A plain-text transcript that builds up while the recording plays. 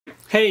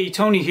Hey,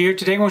 Tony here.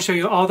 Today I'm going to show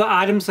you all the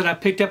items that I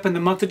picked up in the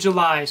month of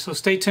July, so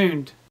stay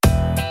tuned.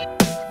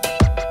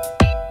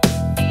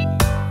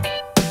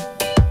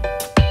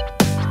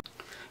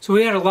 So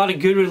we had a lot of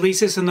good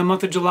releases in the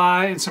month of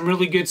July and some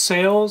really good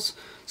sales.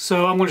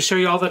 So I'm going to show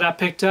you all that I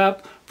picked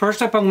up.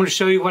 First up, I'm going to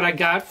show you what I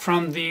got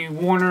from the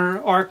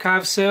Warner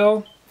Archive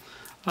sale.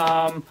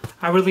 I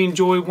really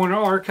enjoy Warner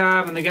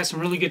Archive and they got some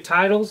really good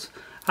titles.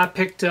 I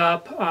picked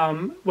up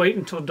Wait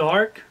Until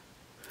Dark.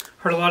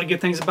 Heard a lot of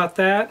good things about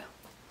that.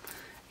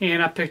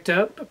 And I picked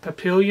up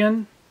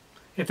Papillion,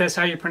 if that's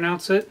how you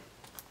pronounce it.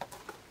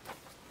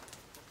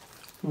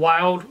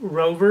 Wild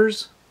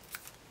Rovers.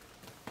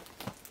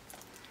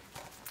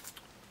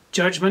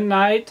 Judgment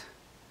Night.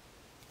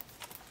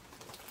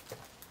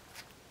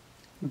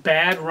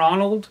 Bad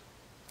Ronald.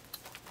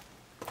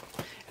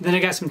 And then I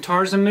got some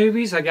Tarzan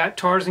movies. I got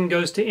Tarzan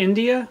Goes to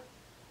India.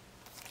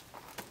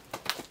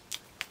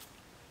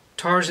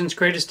 Tarzan's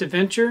Greatest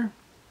Adventure.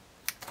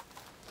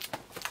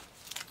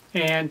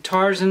 And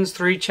Tarzan's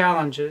 3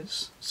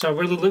 Challenges. So I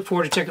really look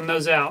forward to checking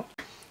those out.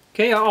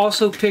 Okay, I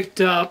also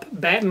picked up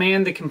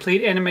Batman the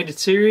Complete Animated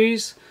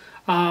Series.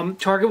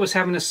 Target was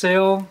having a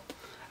sale.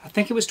 I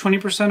think it was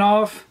 20%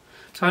 off.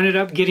 So I ended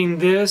up getting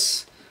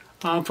this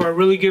for a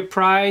really good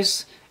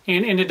price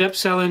and ended up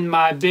selling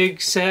my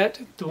big set,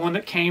 the one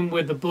that came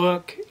with the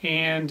book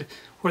and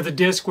where the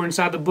discs were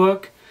inside the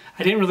book.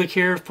 I didn't really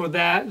care for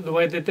that, the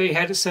way that they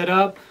had it set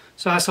up.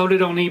 So I sold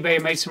it on eBay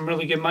and made some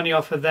really good money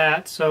off of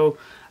that. So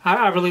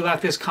I really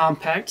like this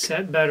compact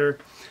set better.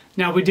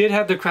 Now we did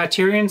have the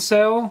Criterion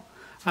sale.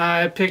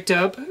 I picked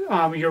up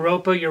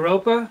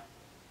Europa.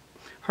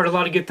 Heard a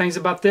lot of good things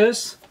about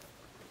this.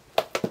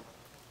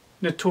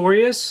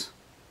 Notorious.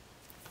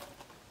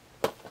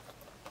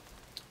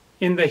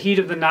 In the Heat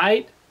of the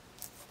Night.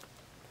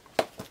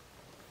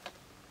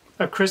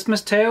 A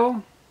Christmas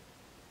Tale.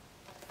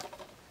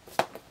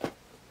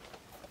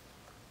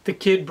 The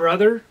Kid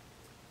Brother.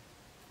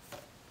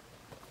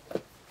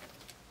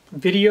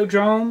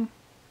 Videodrome.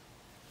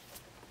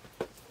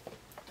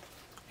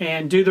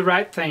 And Do the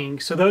Right Thing.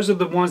 So those are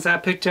the ones that I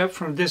picked up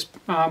from this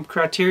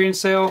Criterion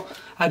sale.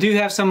 I do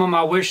have some on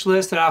my wish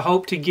list that I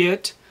hope to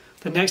get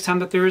the next time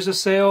that there is a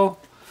sale.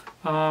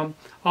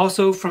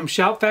 Also from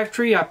Shout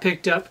Factory, I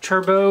picked up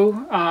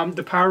Turbo,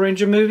 the Power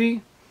Ranger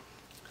movie.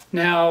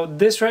 Now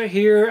this right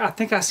here, I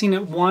think I seen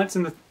it once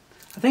I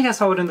think I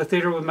saw it in the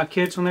theater with my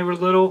kids when they were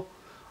little.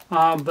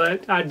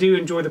 But I do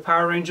enjoy the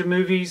Power Ranger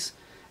movies,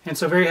 and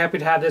so very happy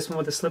to have this one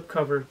with a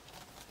slipcover.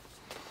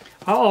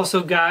 I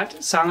also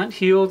got Silent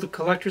Hill, the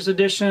Collector's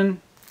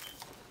Edition,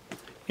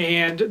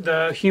 and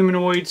the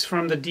Humanoids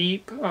from the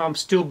Deep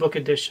Steelbook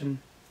Edition.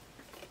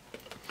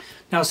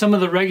 Now some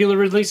of the regular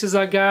releases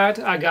I got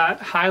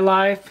High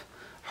Life.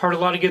 Heard a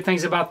lot of good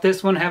things about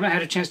this one. Haven't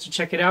had a chance to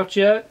check it out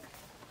yet.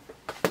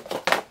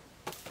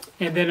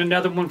 And then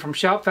another one from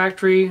Shout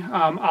Factory,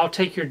 I'll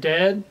Take Your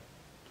Dead.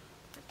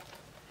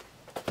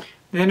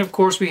 Then of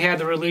course we had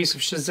the release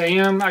of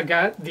Shazam. I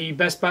got the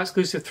Best Buy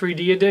exclusive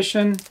 3D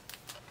edition.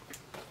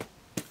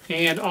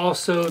 And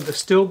also the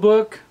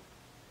Steelbook.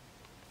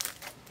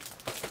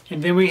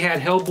 And then we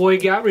had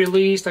Hellboy got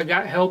released. I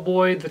got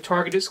Hellboy, the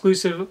Target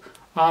exclusive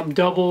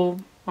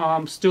double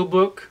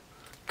Steelbook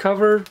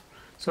cover.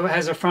 So it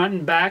has a front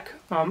and back.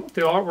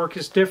 The artwork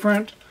is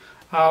different.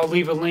 I'll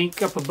leave a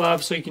link up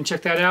above so you can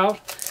check that out.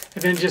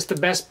 And then just the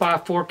Best Buy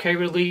 4K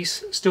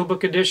release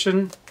Steelbook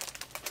edition.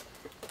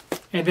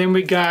 And then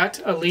we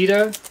got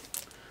Alita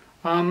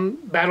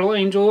Battle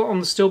Angel on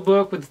the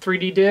Steelbook with the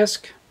 3D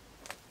disc.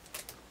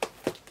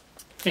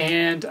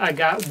 And I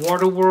got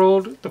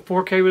Waterworld, the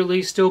 4K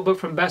release Steelbook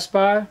from Best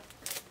Buy.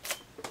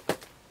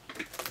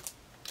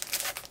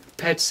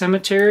 Pet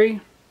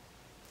Sematary.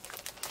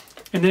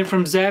 And then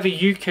from Zavvi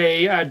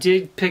UK, I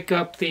did pick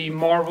up the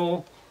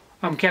Marvel,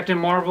 Captain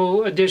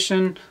Marvel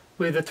edition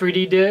with a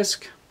 3D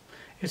disc.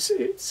 It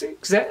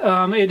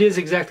is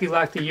exactly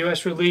like the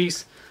US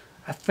release.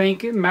 I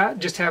think it might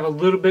just have a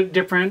little bit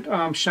different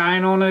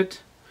shine on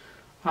it,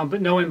 but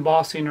no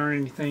embossing or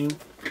anything.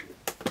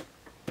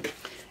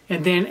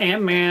 And then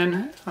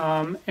Ant-Man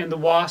and the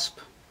Wasp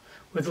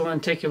with a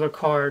lenticular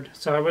card.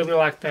 So I really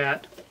like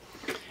that.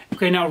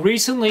 Okay, now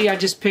recently I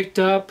just picked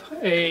up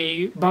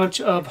a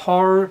bunch of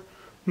horror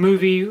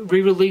movie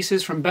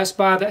re-releases from Best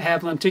Buy that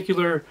have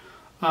lenticular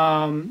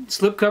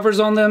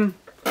slipcovers on them.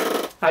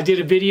 I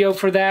did a video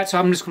for that, so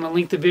I'm just going to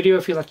link the video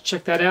if you'd like to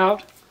check that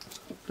out.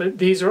 But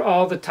these are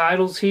all the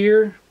titles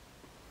here.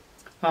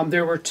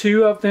 There were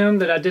 2 of them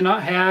that I did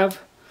not have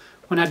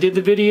when I did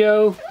the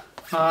video.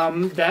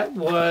 That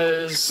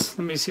was,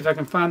 let me see if I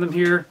can find them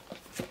here,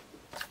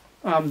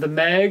 the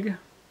Meg.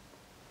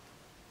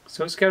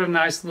 So it's got a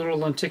nice little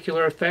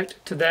lenticular effect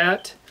to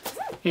that.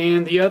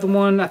 And the other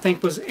one I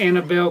think was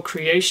Annabelle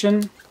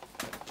Creation,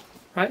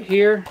 right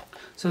here.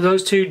 So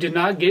those 2 did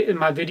not get in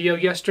my video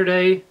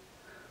yesterday,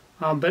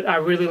 but I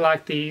really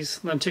like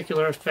these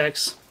lenticular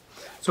effects.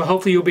 So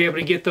hopefully you'll be able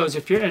to get those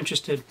if you're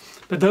interested.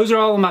 But those are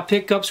all of my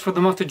pickups for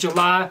the month of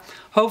July.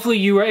 Hopefully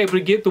you were able to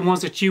get the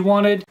ones that you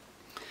wanted.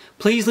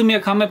 Please leave me a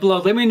comment below.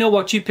 Let me know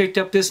what you picked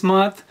up this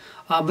month.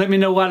 Let me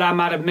know what I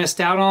might have missed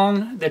out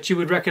on that you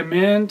would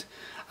recommend.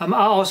 I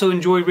also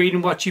enjoy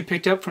reading what you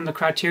picked up from the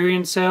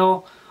Criterion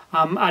sale.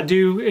 I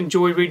do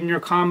enjoy reading your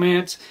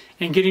comments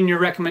and getting your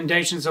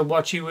recommendations of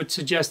what you would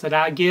suggest that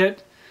I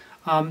get.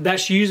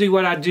 That's usually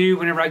what I do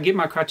whenever I get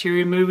my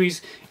Criterion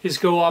movies, is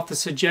go off the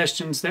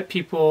suggestions that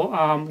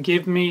people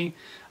give me,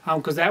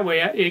 because that way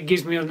it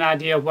gives me an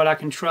idea of what I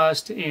can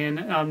trust and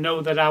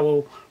know that I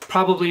will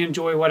probably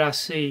enjoy what I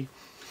see.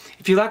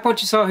 If you like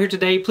what you saw here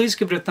today, please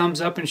give it a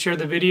thumbs up and share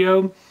the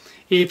video.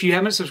 If you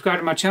haven't subscribed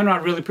to my channel,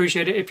 I'd really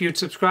appreciate it if you'd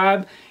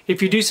subscribe.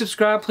 If you do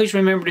subscribe, please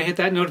remember to hit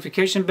that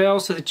notification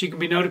bell so that you can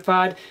be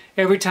notified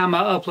every time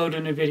I upload a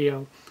new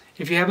video.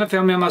 If you haven't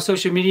found me on my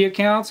social media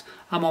accounts,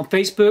 I'm on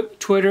Facebook,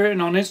 Twitter,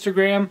 and on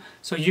Instagram,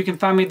 so you can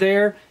find me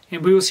there,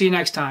 and we will see you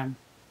next time.